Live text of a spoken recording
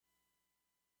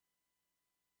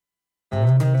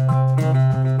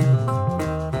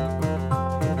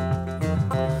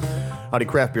Howdy,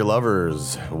 craft beer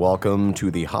lovers. Welcome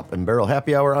to the Hop and Barrel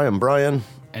Happy Hour. I am Brian.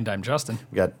 And I'm Justin.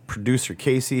 We got producer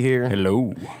Casey here.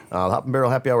 Hello. The Hop and Barrel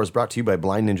Happy Hour is brought to you by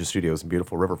Blind Ninja Studios in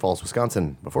beautiful River Falls,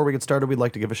 Wisconsin. Before we get started, we'd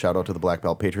like to give a shout out to the Black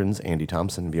Belt patrons, Andy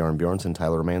Thompson, Bjorn Bjornson,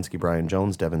 Tyler Romansky, Brian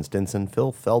Jones, Devin Stinson,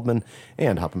 Phil Feldman,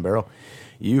 and Hop and Barrel.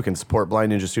 You can support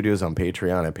Blind Ninja Studios on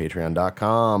Patreon at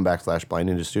patreon.com/Blind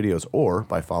Ninja Studios or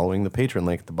by following the patron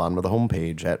link at the bottom of the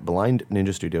homepage at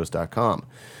blindninjastudios.com.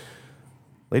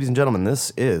 Ladies and gentlemen,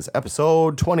 this is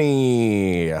episode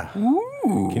 20.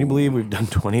 Ooh. Can you believe we've done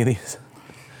 20 of these?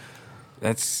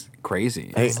 That's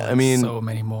crazy. I mean, so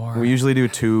many more. we usually do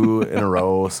 2 in a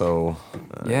row, so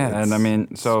yeah, and I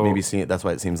mean, so maybe that's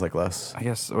why it seems like less. I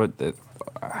guess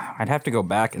I'd have to go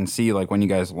back and see like when you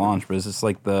guys launched, but is this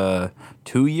like the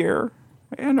 2-year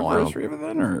anniversary of it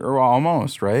then, or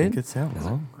almost, right? It sounds.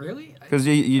 Huh? Really? Because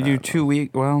you do 2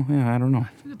 week. Well, yeah, I don't know. I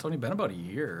think it's only been about a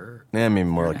year. Yeah, maybe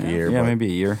more like a year. Yeah, but maybe a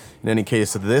year. In any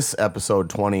case, this episode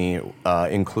 20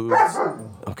 includes.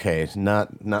 Okay,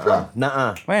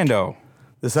 nuh-uh. Lando.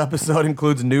 This episode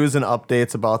includes news and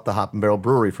updates about the Hop and Barrel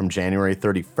Brewery from January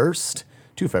 31st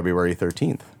to February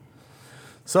 13th.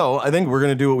 So I think we're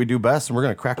going to do what we do best, and we're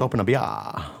going to crack open a beer.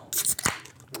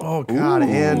 Oh, God,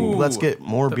 and let's get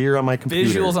more beer on my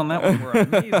computer. Visuals on that one were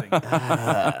amazing.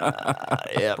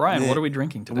 Yeah. Brian, what are we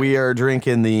drinking today? We are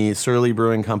drinking the Surly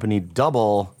Brewing Company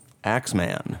Double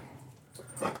Axeman.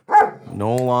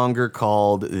 No longer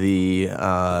called the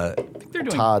they're doing,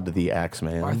 Todd the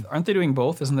Axeman. aren't they doing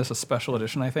both? Isn't this a special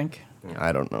edition, I think?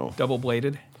 I don't know.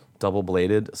 Double-bladed?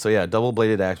 Double-bladed. So yeah,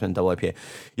 double-bladed Axeman, double IPA.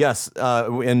 Yes,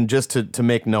 and just to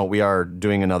make note, we are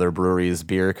doing another brewery's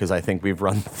beer because I think we've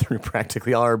run through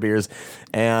practically all our beers.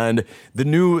 And the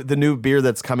new beer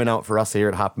that's coming out for us here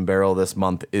at Hop and Barrel this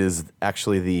month is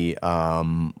actually the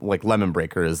Lemon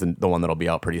Breaker is the one that'll be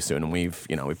out pretty soon. And we've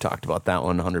talked about that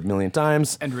one 100 million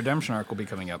times. And Redemption Arc will be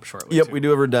coming up shortly. Yep, too. we do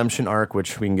have Redemption Arc,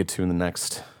 which we can get to in the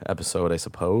next episode, I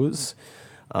suppose.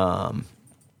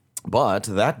 But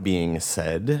that being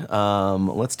said,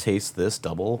 let's taste this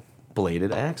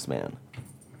double-bladed Axeman.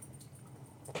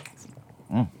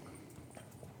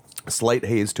 Slight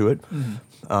haze to it,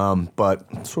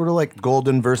 but sort of like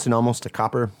golden versing almost to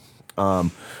copper.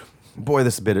 Boy,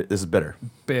 this is bitter.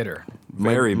 Bitter.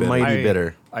 Very bitter. Mighty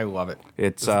bitter. I love it.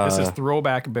 It's This is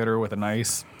throwback bitter with a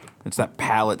nice... it's that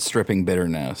palate stripping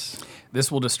bitterness.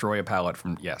 This will destroy a palate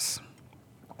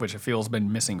which I feel has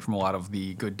been missing from a lot of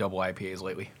the good double IPAs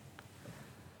lately.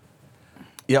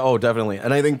 Yeah, oh, definitely.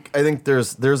 And I think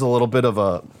there's a little bit of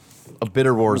a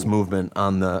bitter wars movement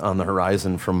on the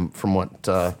horizon from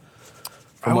what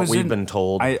we've been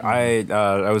told.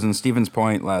 I was in Stevens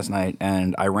Point last night,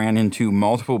 and I ran into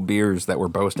multiple beers that were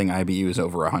boasting IBUs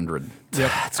over 100. Yep.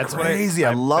 That's crazy.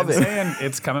 I love it. Saying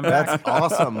it's coming back. That's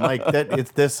awesome. Like that.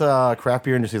 It's this craft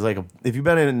beer industry is like if you've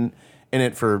been in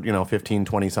it for 15,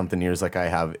 20 something years like I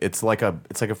have, it's like a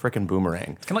freaking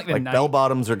boomerang. It's kind of like bell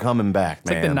bottoms are coming back. It's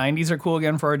like the 90s are cool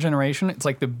again for our generation. It's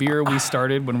like the beer we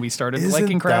started when we started Isn't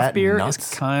liking craft that is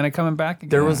nuts? kind of coming back again.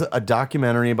 There was a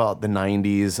documentary about the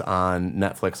 90s on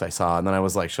Netflix I saw, and then I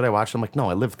was like, should I watch it? I'm like, no,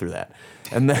 I lived through that.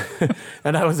 And then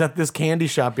and I was at this candy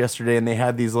shop yesterday, and they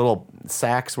had these little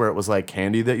sacks where it was like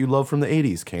candy that you love from the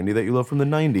 80s, candy that you love from the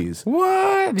 90s.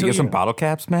 What? Did you get some bottle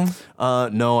caps, man?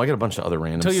 No, I got a bunch of other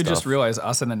random Until you stuff. just realize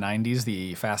us in the 90s,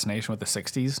 the fascination with the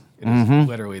 60s, it is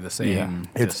literally the same. Yeah.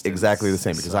 It's distance. exactly the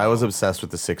same because I was obsessed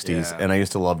with the 60s, Yeah. and I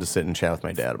used to love to sit and chat with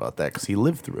my dad about that because he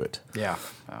lived through it. Yeah.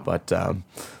 But,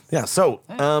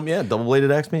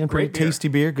 double-bladed Axeman, pretty Great beer. tasty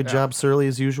beer. Good job, Surly,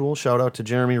 as usual. Shout out to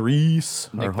Jeremy Reese.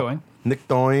 Nick Doyne. Nick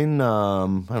Doyne. I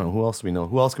don't know, who else do we know?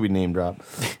 Who else could we name drop?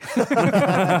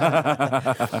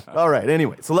 All right,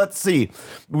 anyway, so let's see.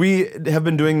 We have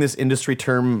been doing this industry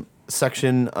term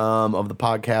section of the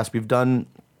podcast. We've done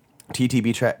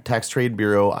TTB, Tax Trade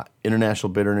Bureau,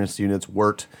 International Bitterness Units,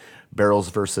 wort, barrels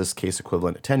versus case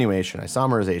equivalent attenuation,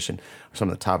 isomerization are some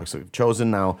of the topics that we've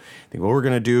chosen. Now, I think what we're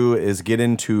going to do is get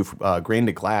into grain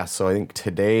to glass. So I think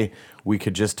today we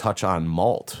could just touch on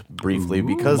malt briefly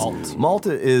because malt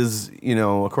is,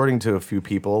 according to a few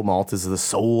people, malt is the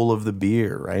soul of the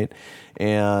beer, right?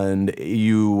 And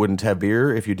you wouldn't have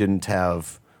beer if you didn't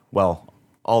have, all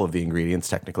of the ingredients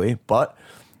technically, but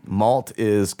malt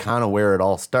is kind of where it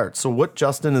all starts. So what,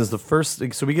 Justin, is the first?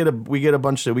 So we get a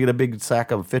big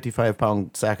sack of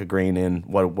 55-pound sack of grain in.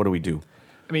 What do we do?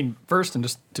 I mean, first, and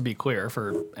just to be clear,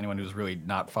 for anyone who's really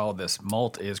not followed this,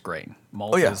 malt is grain.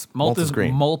 Malt is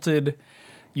grain. Malted,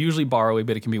 usually barley,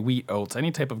 but it can be wheat, oats.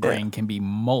 Any type of grain can be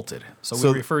malted. So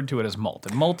we referred to it as malt.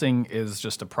 And malting is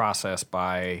just a process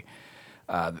by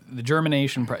The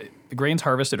germination, the grain's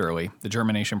harvested early. The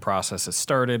germination process is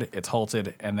started, it's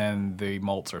halted, and then the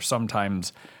malts are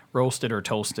sometimes roasted or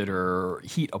toasted or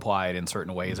heat applied in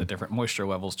certain ways at different moisture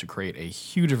levels to create a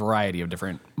huge variety of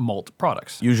different malt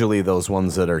products. Usually those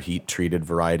ones that are heat-treated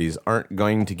varieties aren't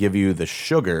going to give you the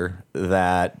sugar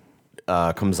that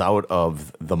comes out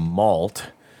of the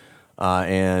malt,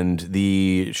 and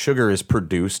the sugar is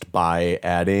produced by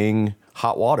adding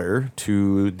hot water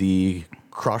to the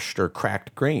crushed or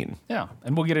cracked grain. Yeah,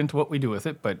 and we'll get into what we do with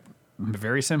it, but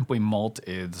very simply, malt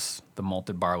is the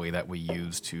malted barley that we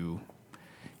use to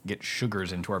get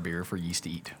sugars into our beer for yeast to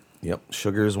eat. Yep,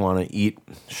 sugars want to eat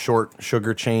short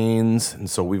sugar chains, and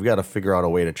so we've got to figure out a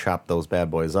way to chop those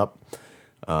bad boys up,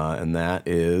 and that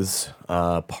is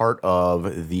part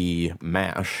of the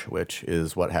mash, which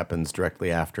is what happens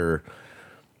directly after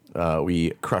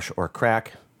we crush or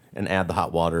crack and add the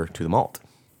hot water to the malt.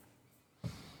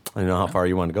 I don't know how far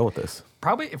you want to go with this.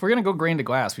 Probably, if we're going to go grain to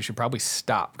glass, we should probably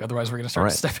stop. Otherwise, we're going to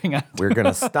start stepping on. We're going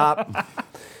to stop.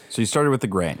 So you started with the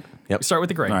grain. We start with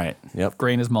the grain. All right. Yep.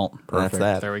 Grain is malt. That's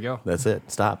that. There we go. That's it.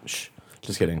 Stop. Shh.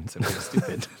 Just kidding. Simply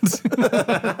stupid.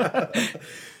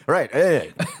 All right.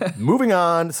 Hey, moving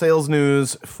on. Sales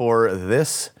news for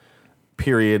this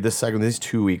period, this segment, these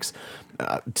 2 weeks.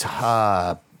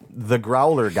 The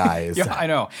Growler guys. Yeah, I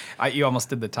know. You almost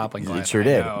did the toppling glass. You sure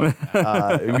did.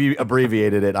 We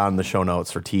abbreviated it on the show notes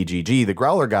for TGG. The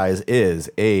Growler guys is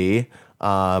a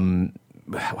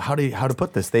how to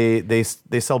put this? They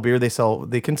sell beer.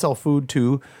 They can sell food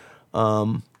too.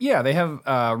 Yeah, they have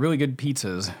really good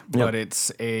pizzas, but it's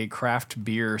a craft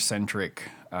beer centric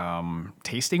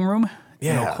tasting room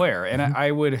in Eau Claire, and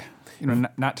I would.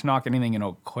 Not to knock anything in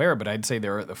Eau Claire, but I'd say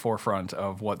they're at the forefront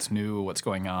of what's new, what's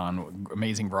going on.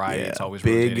 Amazing variety. It's always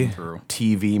rotating big through.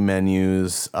 TV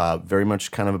menus, very much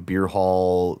kind of a beer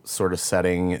hall sort of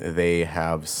setting. They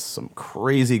have some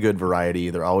crazy good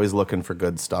variety. They're always looking for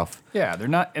good stuff. Yeah, they're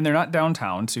not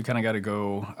downtown, so you kind of got to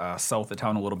go south of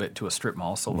town a little bit to a strip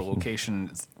mall. So the location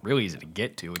is really easy to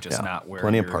get to, just not where.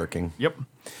 Plenty of parking. Yep.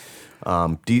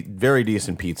 Very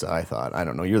decent pizza, I thought. I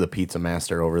don't know. You're the pizza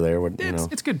master over there.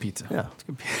 It's good pizza. Yeah. It's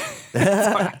good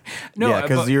pizza. No,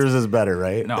 because yours is better,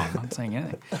 right? No, I'm not saying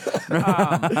anything.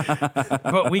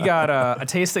 But we got a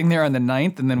tasting there on the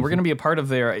 9th, and then we're going to be a part of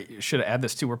their, I should add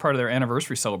this too, we're part of their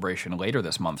anniversary celebration later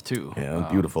this month too. Yeah,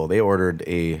 beautiful. They ordered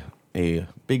a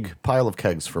big pile of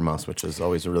kegs from us, which is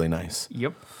always really nice.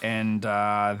 Yep. And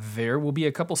there will be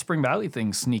a couple Spring Valley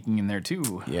things sneaking in there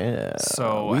too. Yeah.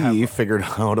 So we figured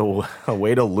out a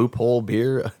way to loophole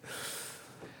beer.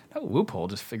 No loophole,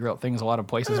 just figure out things a lot of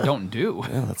places don't do.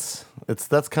 Yeah,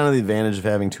 that's kind of the advantage of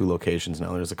having two locations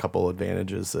now. There's a couple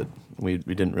advantages that we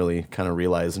didn't really kind of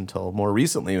realize until more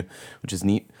recently, which is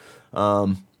neat.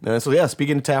 And so yeah,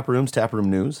 speaking of tap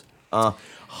room news,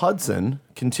 Hudson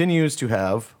continues to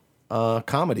have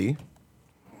comedy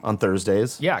on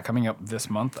Thursdays. Yeah, coming up this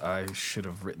month. I should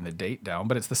have written the date down,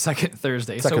 but it's the second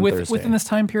Thursday. Thursday. Within this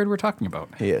time period we're talking about.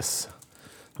 Yes.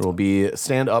 There will be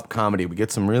stand-up comedy. We get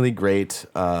some really great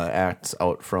acts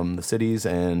out from the cities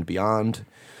and beyond.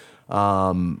 We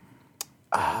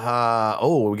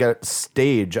got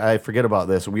stage. I forget about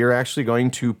this. We are actually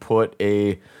going to put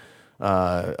a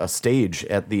stage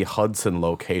at the Hudson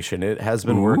location. It has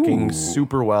been working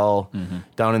super well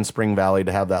down in Spring Valley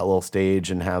to have that little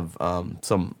stage and have a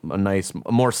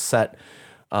more set,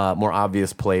 more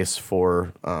obvious place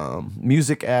for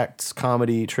music acts,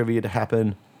 comedy, trivia to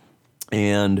happen.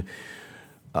 And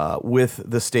with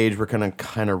the stage, we're going to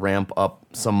kind of ramp up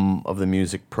some of the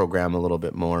music program a little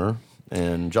bit more.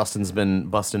 And Justin's been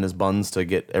busting his buns to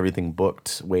get everything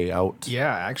booked way out.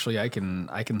 Yeah, actually, I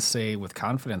can say with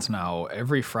confidence now,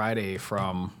 every Friday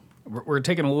we're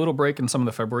taking a little break in some of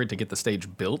the February to get the stage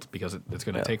built because it's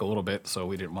going to take a little bit, so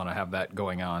we didn't want to have that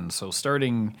going on. So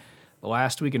starting the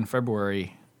last week in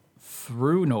February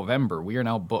through November, we are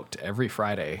now booked every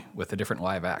Friday with a different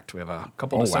live act. We have a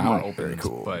couple of summer opens. Very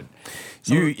cool. But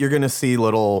you're going to see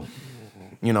little...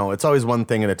 it's always one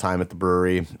thing at a time at the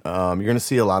brewery. You're going to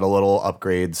see a lot of little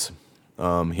upgrades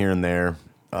here and there,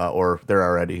 or there are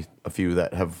already a few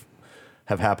that have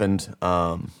happened,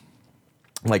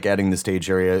 like adding the stage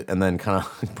area and then kind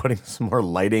of putting some more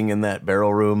lighting in that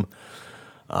barrel room.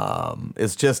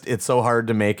 It's so hard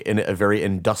to make a very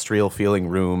industrial feeling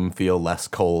room feel less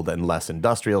cold and less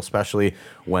industrial, especially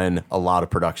when a lot of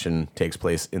production takes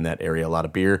place in that area. A lot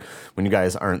of beer, when you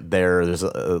guys aren't there, there's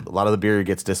a lot of the beer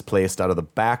gets displaced out of the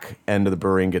back end of the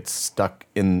brewery and gets stuck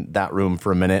in that room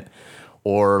for a minute.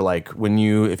 Or like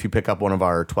if you pick up one of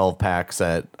our 12 packs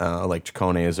at like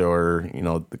Chacones or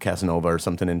the Casanova or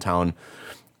something in town,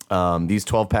 these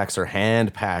 12 packs are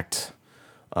hand packed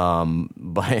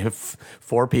by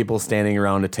 4 people standing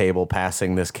around a table,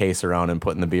 passing this case around and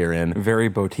putting the beer in. Very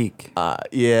boutique.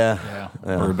 Yeah.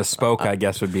 Or bespoke, I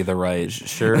guess, would be the right.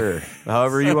 Sure.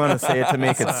 However you want to say it to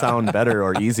make it sound better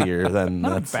or easier than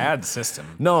Not that's. a bad system.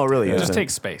 No, it really It isn't. just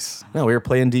takes space. No, we were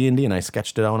playing D&D and I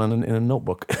sketched it out in a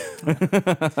notebook.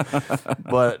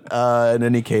 But in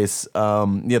any case,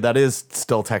 that is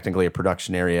still technically a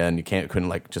production area, and you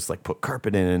couldn't just put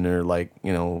carpet in or I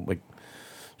don't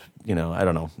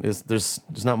know. There's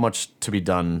not much to be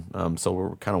done, so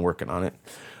we're kind of working on it.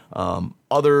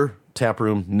 Other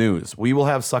taproom news: we will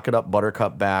have Suck It Up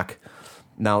Buttercup back.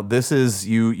 Now this is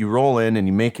you roll in and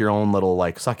you make your own little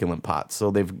succulent pots.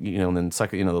 So they've then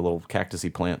suck the little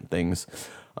cactusy plant things.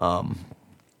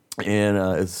 And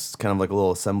it's kind of like a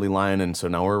little assembly line, and so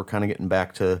now we're kind of getting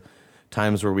back to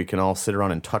times where we can all sit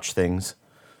around and touch things.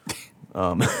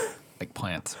 Like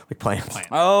plants. Like plants.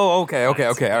 Oh, okay. All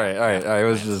right. I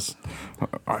was just,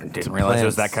 I didn't realize it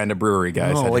was that kind of brewery,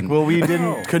 guys. No, we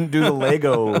couldn't do the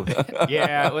Lego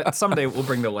Yeah, someday we'll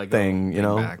bring the Lego thing,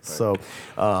 back, but- So,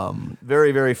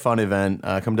 very, very fun event.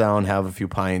 Come down, have a few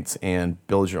pints, and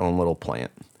build your own little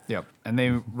plant. Yep, and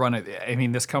they run it. I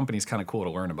mean, this company's kind of cool to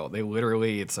learn about. They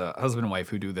literally, it's a husband and wife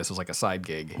who do this as like a side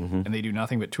gig, and they do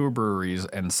nothing but tour breweries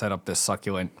and set up this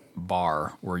succulent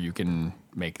bar where you can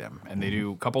make them. And they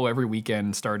do a couple every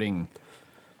weekend starting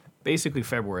basically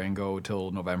February and go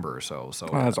till November or so. So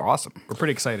that's awesome. we're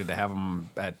pretty excited to have them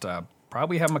at,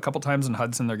 probably have them a couple times in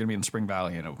Hudson. They're going to be in Spring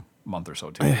Valley in a month or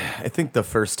so too. I think the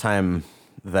first time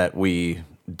that we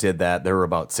did that, there were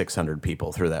about 600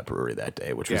 people through that brewery that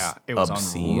day, which was it was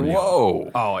obscene. unreal.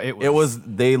 Whoa. Oh,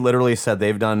 They literally said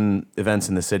they've done events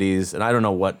in the cities, and I don't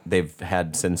know what they've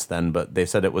had since then, but they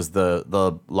said it was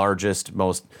the largest,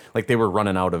 most, they were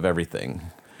running out of everything.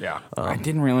 Yeah. I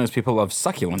didn't realize people love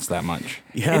succulents that much.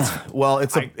 Yeah.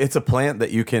 It's a plant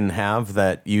that you can have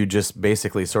that you just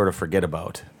basically sort of forget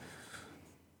about.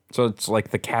 So it's like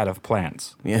the cat of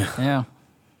plants. Yeah. Yeah.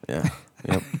 Yeah.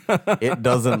 Yep. It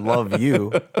doesn't love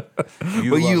you.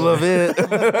 You love it.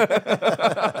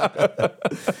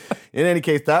 In any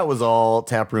case, that was all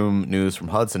taproom news from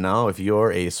Hudson. Now, if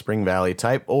you're a Spring Valley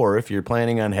type, or if you're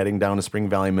planning on heading down to Spring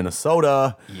Valley,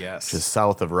 Minnesota, Yes. which is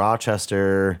south of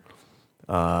Rochester,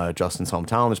 Justin's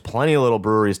hometown, there's plenty of little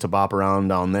breweries to bop around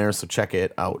down there, so check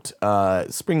it out.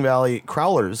 Spring Valley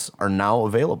Crowlers are now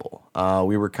available.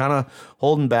 We were kind of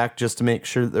holding back just to make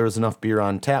sure that there was enough beer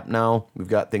on tap now. We've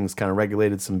got things kind of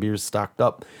regulated, some beers stocked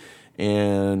up,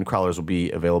 and Crowlers will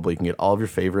be available. You can get all of your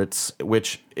favorites,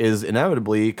 which is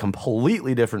inevitably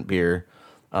completely different beer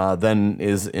than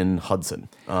is in Hudson.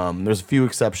 There's a few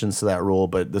exceptions to that rule,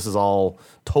 but this is all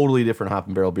totally different hop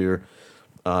and barrel beer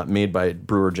made by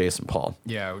brewer Jason Paul.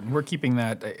 Yeah, we're keeping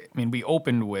that. I mean, we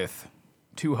opened with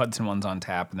 2 Hudson ones on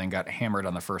tap and then got hammered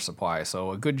on the first supply.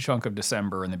 So a good chunk of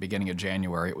December and the beginning of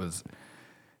January, it was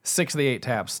 6 of the 8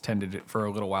 taps tended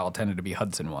to be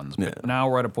Hudson ones. But now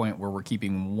we're at a point where we're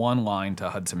keeping one line to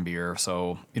Hudson beer.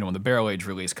 So, when the barrel age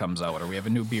release comes out or we have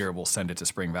a new beer, we'll send it to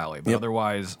Spring Valley. But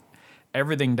otherwise,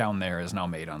 everything down there is now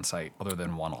made on site other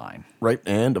than one line. Right,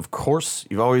 and of course,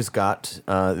 you've always got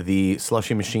the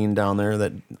slushy machine down there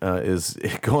that is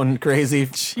going crazy.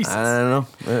 Jesus. I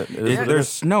don't know. There's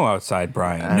snow outside,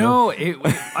 Brian. No, it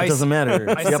Doesn't matter.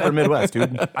 It's the upper Midwest,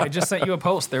 dude. I just sent you a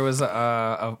post. There was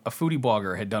a foodie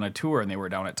blogger had done a tour, and they were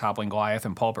down at Toppling Goliath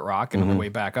and Pulpit Rock, and on the way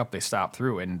back up, they stopped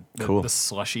through, and the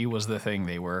slushy was the thing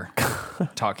they were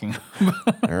talking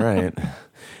about. All right.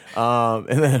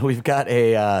 And then we've got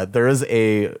there is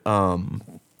a,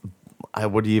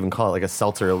 what do you even call it? Like a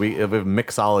seltzer. We have a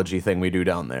mixology thing we do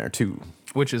down there, too.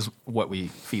 Which is what we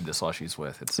feed the slushies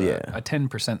with. It's a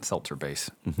 10% seltzer base.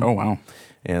 Oh, wow.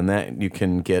 And that you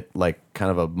can get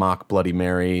kind of a mock Bloody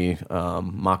Mary,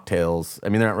 mocktails. I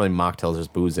mean, they're not really mocktails, there's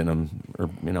booze in them, or,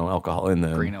 alcohol in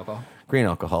them. Green alcohol. Green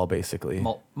alcohol, basically.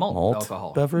 Malt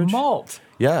alcohol. Beverage? Malt.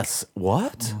 Yes.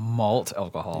 What? Malt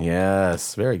alcohol.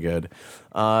 Yes. Very good.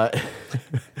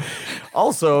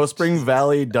 Also, Spring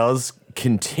Valley does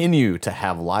continue to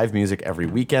have live music every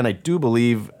weekend. I do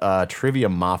believe Trivia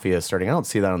Mafia is starting. I don't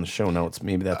see that on the show notes.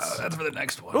 Maybe that's... That's for the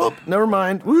next one. Whoop, never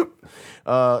mind. Whoop.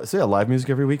 So yeah, live music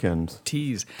every weekend.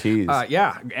 Tease.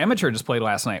 Yeah, Amateur just played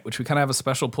last night, which we kind of have a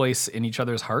special place in each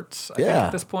other's hearts. I think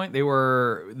at this point,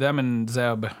 them and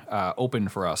Zeb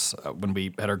opened for us when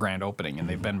we had our grand opening, and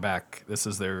they've been back. This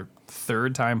is their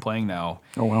 3rd time playing now.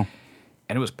 Oh, wow.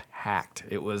 And it was packed.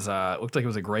 It was looked like it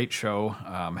was a great show.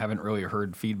 Haven't really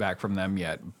heard feedback from them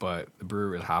yet, but the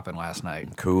brewery was hopping last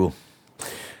night. Cool.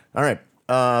 All right.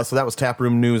 So that was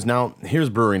taproom news. Now, here's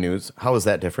brewery news. How is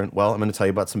that different? Well, I'm going to tell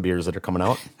you about some beers that are coming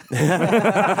out.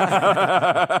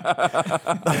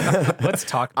 Let's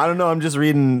talk. I don't know. I'm just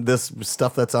reading this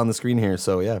stuff that's on the screen here.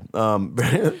 So, yeah.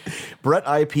 Brett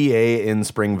IPA in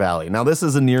Spring Valley. Now, this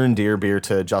is a near and dear beer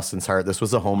to Justin's heart. This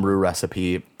was a homebrew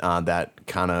recipe that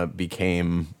kind of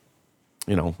became,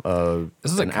 This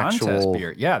is a contest actual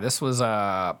beer. Yeah, this was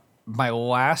my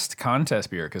last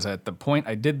contest beer, because at the point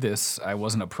I did this, I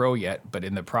wasn't a pro yet, but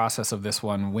in the process of this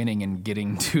one winning and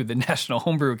getting to the National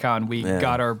Homebrew Con, we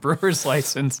got our brewer's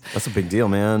license. That's a big deal,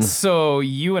 man. So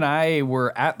you and I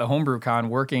were at the Homebrew Con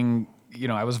working,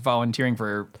 I was volunteering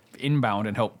for Inbound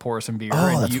and helped pour some beer.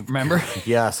 And you remember?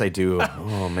 Yes, I do.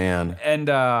 Oh, man.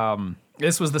 And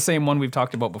this was the same one we've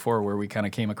talked about before, where we kind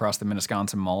of came across the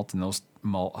Minnesänger malt, and those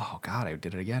malt. Oh God, I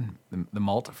did it again. The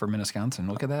malt for Minnesänger.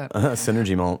 Look at that.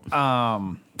 Synergy malt.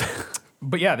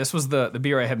 But yeah, this was the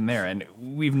beer I had in there, and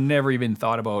we've never even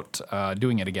thought about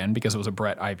doing it again because it was a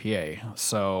Brett IPA.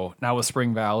 So now with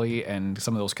Spring Valley and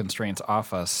some of those constraints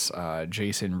off us,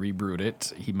 Jason rebrewed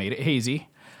it. He made it hazy,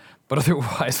 but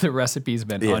otherwise the recipe's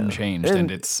been unchanged,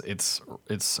 and it's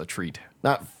a treat.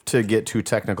 Not to get too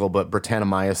technical, but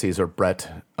Brettanomyces or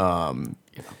Brett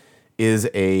is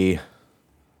a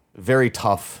very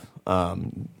tough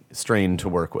strain to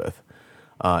work with.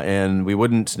 And we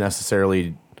wouldn't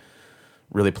necessarily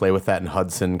really play with that in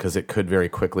Hudson because it could very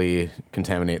quickly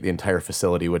contaminate the entire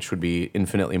facility, which would be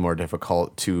infinitely more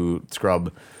difficult to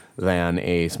scrub than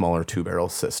a smaller 2-barrel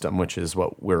system, which is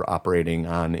what we're operating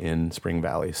on in Spring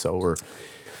Valley. So we're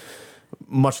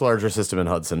much larger system in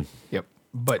Hudson. Yep.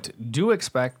 But do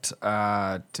expect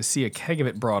to see a keg of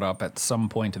it brought up at some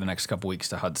point in the next couple weeks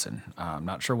to Hudson. I'm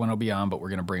not sure when it'll be on, but we're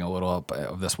going to bring a little up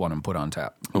of this one and put on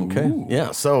tap. Okay. Ooh.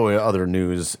 Yeah. So other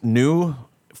news. New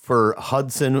for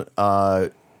Hudson,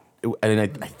 and I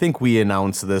think we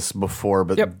announced this before,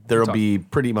 but there'll be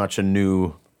pretty much a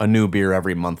new beer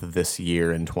every month of this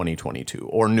year in 2022,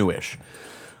 or newish.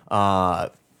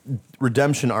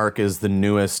 Redemption Arc is the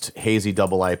newest hazy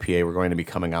double IPA we're going to be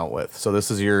coming out with. So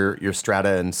this is your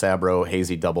Strata and Sabro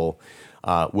hazy double.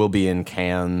 Will be in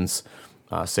cans,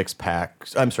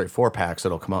 6-packs. I'm sorry, 4-packs.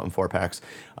 It'll come out in 4-packs.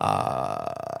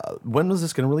 When was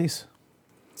this going to release?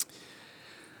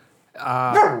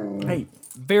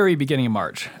 Very beginning of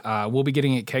March. We'll be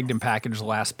getting it kegged and packaged the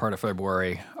last part of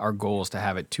February. Our goal is to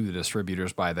have it to the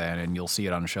distributors by then, and you'll see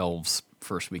it on shelves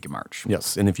first week of March.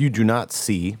 Yes, and if you do not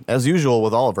see, as usual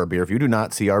with all of our beer, if you do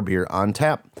not see our beer on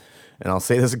tap, and I'll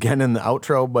say this again in the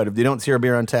outro, but if you don't see our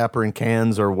beer on tap or in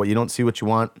cans, or what you don't see what you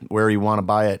want, where you want to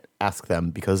buy it, ask them,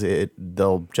 because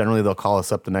they'll call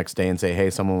us up the next day and say,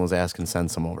 hey, someone was asking, send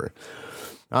some over.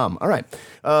 All right,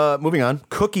 moving on.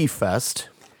 Cookie Fest.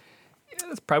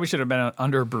 This probably should have been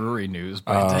under brewery news.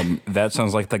 But that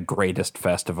sounds like the greatest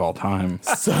fest of all time.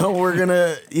 So we're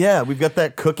we've got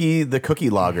the cookie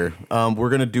lager. We're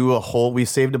gonna do we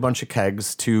saved a bunch of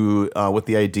kegs with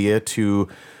the idea to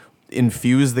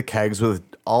infuse the kegs with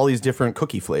all these different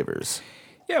cookie flavors.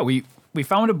 Yeah, we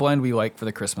found a blend we like for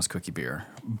the Christmas cookie beer,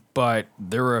 but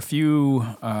there were a few,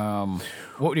 what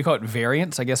would you call it,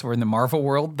 variants, I guess we're in the Marvel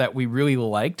world, that we really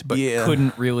liked, but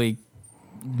couldn't really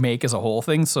make as a whole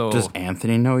thing. So does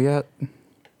Anthony know yet?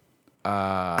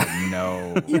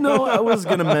 No. I was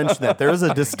going to mention that there is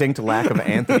a distinct lack of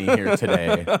Anthony here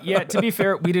today. Yeah, to be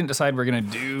fair, we didn't decide we're going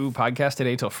to do podcast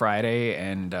today till Friday,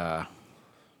 and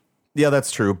yeah,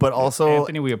 that's true. But also,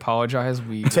 Anthony, we apologize.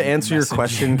 To answer your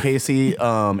question, Casey,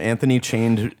 Anthony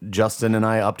chained Justin and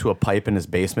I up to a pipe in his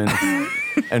basement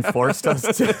and forced us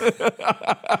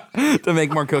to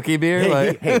make more cookie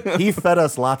beer. He fed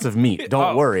us lots of meat.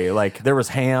 Don't worry. Like, there was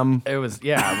ham. It was,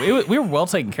 we were well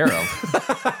taken care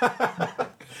of.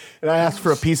 And I asked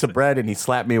for a piece of bread, and he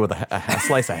slapped me with a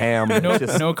slice of ham. No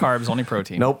carbs, only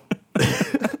protein. Nope.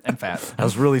 And fat. I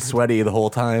was really sweaty the whole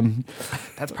time.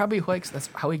 That's probably that's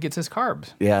how he gets his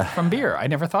carbs. Yeah. From beer. I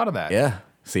never thought of that. Yeah.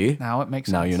 See? Now it makes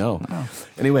sense. Now you know. Oh.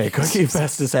 Anyway, Cookie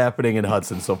Fest is happening in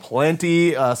Hudson. So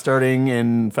plenty starting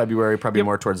in February, probably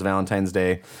more towards Valentine's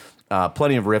Day.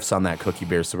 Plenty of riffs on that cookie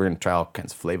beer, so we're going to try all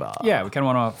kinds of flavor. Yeah, we kind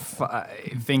of want to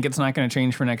think it's not going to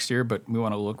change for next year, but we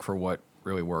want to look for what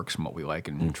really works and what we like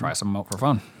and try some out for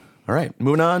fun. All right,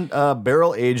 moving on.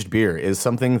 Barrel-aged beer is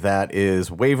something that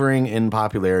is wavering in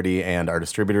popularity, and our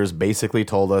distributors basically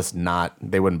told us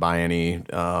they wouldn't buy any,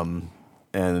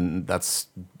 and that's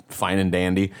fine and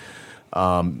dandy.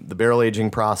 The barrel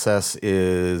aging process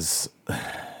is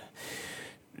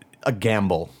a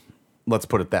gamble. Let's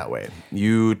put it that way.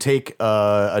 You take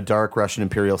a dark Russian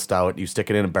Imperial Stout, you stick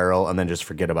it in a barrel, and then just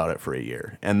forget about it for a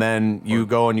year. And then you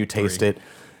go and you taste it.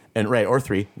 Or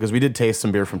 3, because we did taste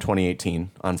some beer from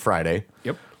 2018 on Friday.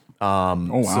 Yep. Oh,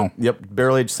 wow. Yep,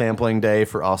 barrel age sampling day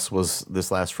for us was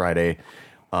this last Friday.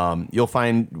 You'll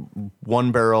find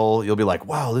one barrel, you'll be like,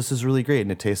 wow, this is really great,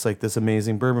 and it tastes like this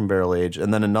amazing bourbon barrel age.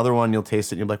 And then another one, you'll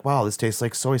taste it, and you're like, wow, this tastes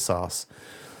like soy sauce.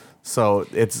 So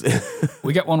it's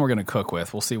We got one we're going to cook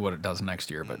with. We'll see what it does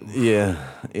next year. But yeah.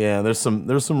 There's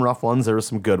some rough ones. There were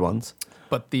some good ones.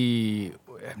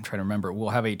 I'm trying to remember. We'll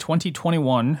have a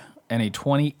 2021 and a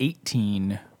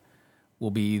 2018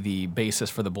 will be the basis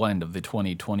for the blend of the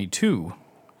 2022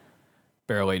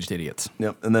 barrel-aged idiots.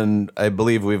 Yep. And then I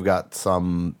believe we've got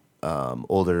some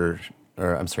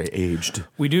aged.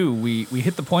 We do. We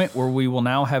hit the point where we will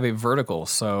now have a vertical.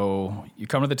 So you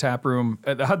come to the tap room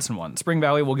at the Hudson one. Spring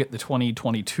Valley will get the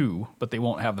 2022, but they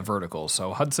won't have the vertical.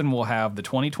 So Hudson will have the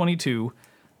 2022,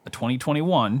 a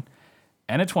 2021,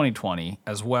 and a 2020,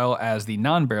 as well as the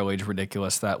non-barrel age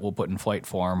ridiculous that we'll put in flight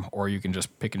form, or you can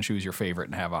just pick and choose your favorite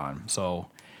and have on. So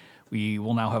we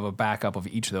will now have a backup of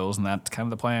each of those, and that's kind of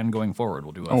the plan going forward.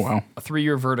 We'll do a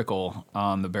 3-year vertical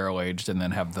on the barrel aged, and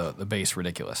then have the base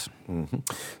ridiculous. Mm-hmm.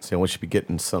 So we should be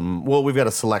getting some. Well, we've got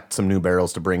to select some new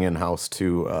barrels to bring in house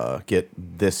to get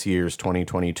this year's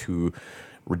 2022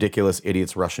 Ridiculous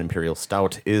Idiots Russian Imperial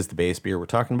Stout is the base beer we're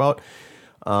talking about.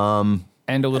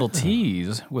 And a little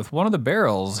tease with one of the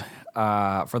barrels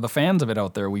for the fans of it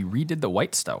out there. We redid the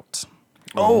white stout.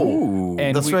 Oh,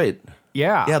 and that's right.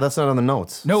 Yeah. Yeah, that's not on the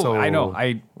notes. No, so I know.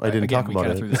 I didn't talk about it. We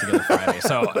kind of threw this together Friday.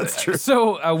 So That's true.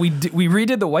 So we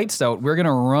redid the white stout. We're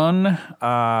gonna run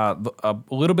a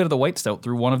little bit of the white stout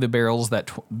through one of the barrels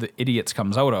that the Idiots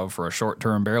comes out of for a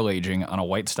short-term barrel aging on a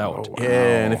white stout.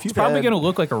 Yeah, and if It's probably gonna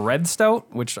look like a red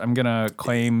stout, which I'm gonna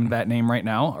claim that name right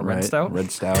now. A red stout. Red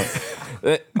stout.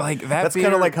 Like that. that's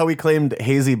kind of like how we claimed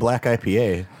hazy black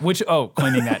IPA.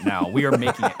 Claiming that now. We are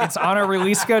making it. It's on our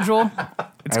release schedule.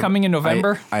 It's coming in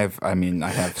November. I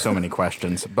have so many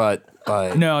questions, but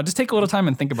No, just take a little time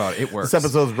and think about it. It works. This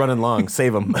episode's running long.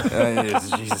 Save them.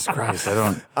 Jesus Christ, I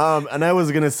don't. And I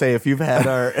was gonna say, if you've had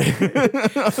our, He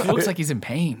looks like he's in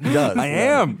pain. He does. I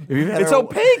am. If you've had It's our-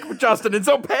 opaque, Justin. It's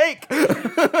opaque.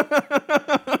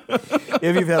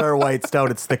 If you've had our white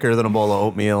stout, it's thicker than a bowl of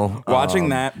oatmeal. Watching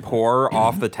that pour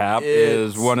off the tap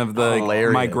is one of the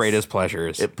hilarious. my greatest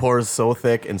pleasures. It pours so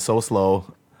thick and so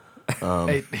slow.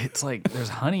 It's like there's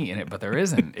honey in it, but there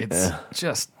isn't. It's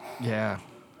just, yeah.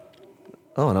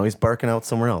 Oh no, he's barking out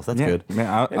somewhere else. That's good.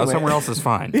 Man, Anyway. somewhere else is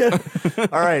fine.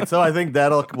 All right, so I think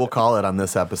we'll call it on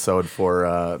this episode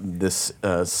for this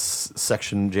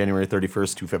section, January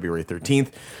 31st to February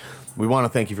 13th. We want to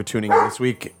thank you for tuning in this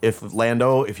week. If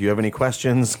you have any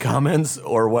questions, comments,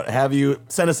 or what have you,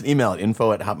 send us an email at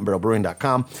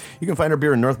info@hopandbarrelbrewing.com. You can find our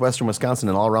beer in northwestern Wisconsin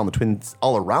and all around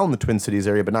the Twin Cities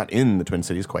area, but not in the Twin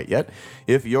Cities quite yet.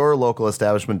 If your local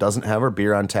establishment doesn't have our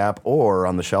beer on tap or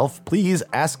on the shelf, please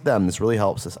ask them. This really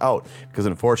helps us out because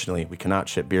unfortunately we cannot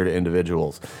ship beer to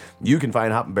individuals. You can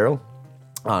find Hop and Barrel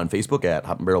on Facebook at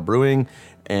Hop and Barrel Brewing,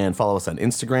 and follow us on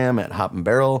Instagram at Hop and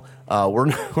Barrel.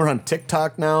 We're on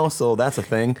TikTok now, so that's a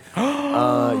thing.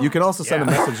 You can also send a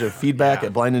message of feedback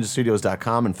at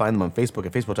blindninjastudios.com and find them on Facebook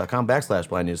at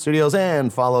facebook.com/blindninjastudios,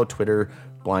 and follow Twitter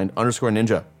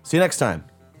blind_ninja. See you next time.